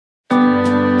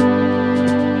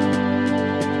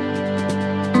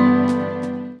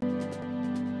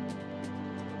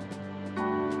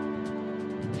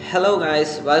Hello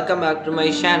guys, welcome back to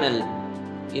my channel.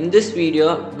 In this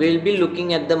video, we'll be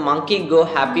looking at the Monkey Go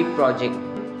Happy project.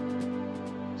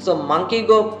 So Monkey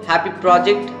Go Happy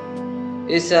project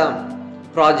is a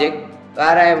project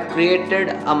where I have created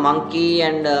a monkey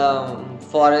and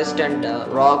forest and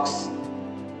rocks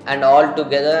and all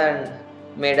together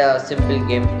and made a simple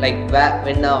game like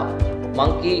when the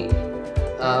monkey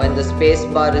when the space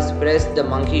bar is pressed, the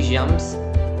monkey jumps,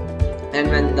 and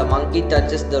when the monkey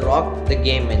touches the rock, the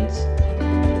game ends.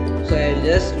 So I'll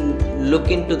just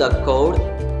look into the code.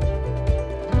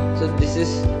 So this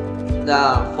is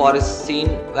the forest scene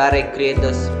where I create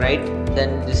the sprite.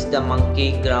 Then this is the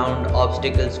monkey, ground,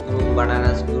 obstacles group,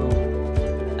 bananas group,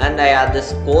 and I add the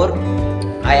score.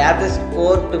 I add the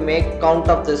score to make count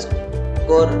of the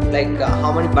score, like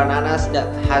how many bananas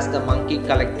has the monkey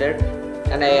collected,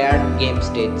 and I add game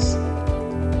states.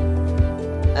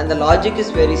 And the logic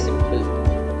is very simple.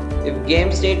 If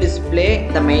game state is play,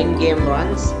 the main game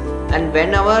runs, and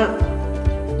whenever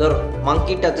the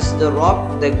monkey touches the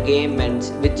rock, the game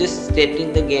ends, which is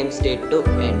setting the game state to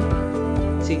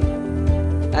end. See,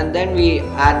 and then we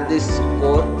add this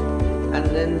score, and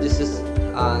then this is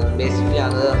basically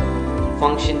another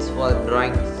functions for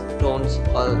drawing stones,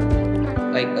 or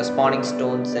like spawning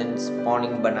stones and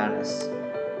spawning bananas.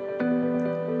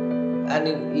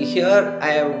 And here I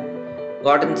have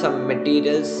gotten some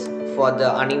materials for the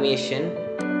animation.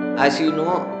 As you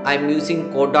know, I'm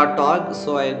using code.org,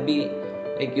 so I'll be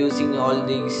like using all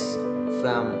these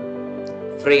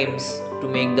frames to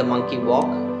make the monkey walk.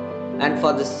 And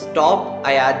for the stop,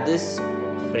 I add this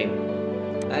frame.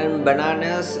 And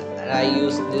bananas, I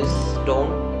use this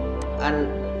stone.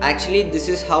 And actually, this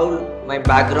is how my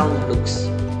background looks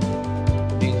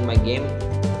during my game.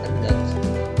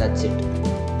 And that's it.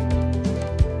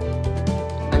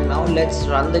 Now let's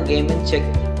run the game and check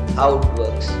how it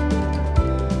works.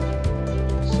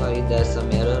 Sorry, there's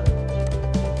some error.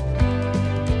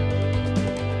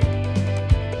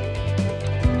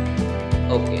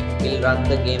 Okay, we'll run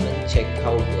the game and check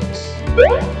how it works.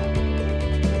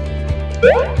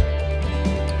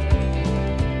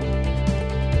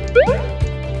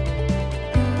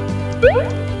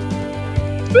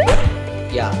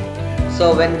 Yeah.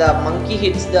 So when the monkey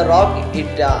hits the rock,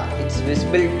 its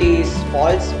visibility is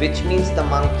false, which means the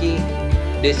monkey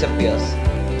disappears.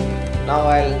 Now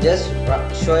I'll just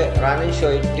run and show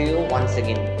it to you once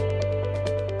again.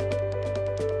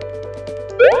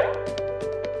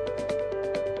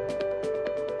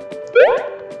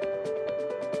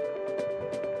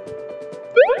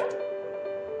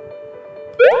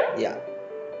 Yeah.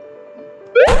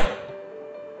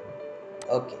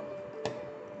 Okay.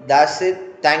 That's it.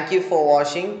 Thank you for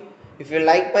watching. If you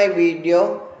like my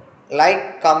video,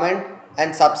 like, comment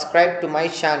and subscribe to my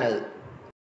channel.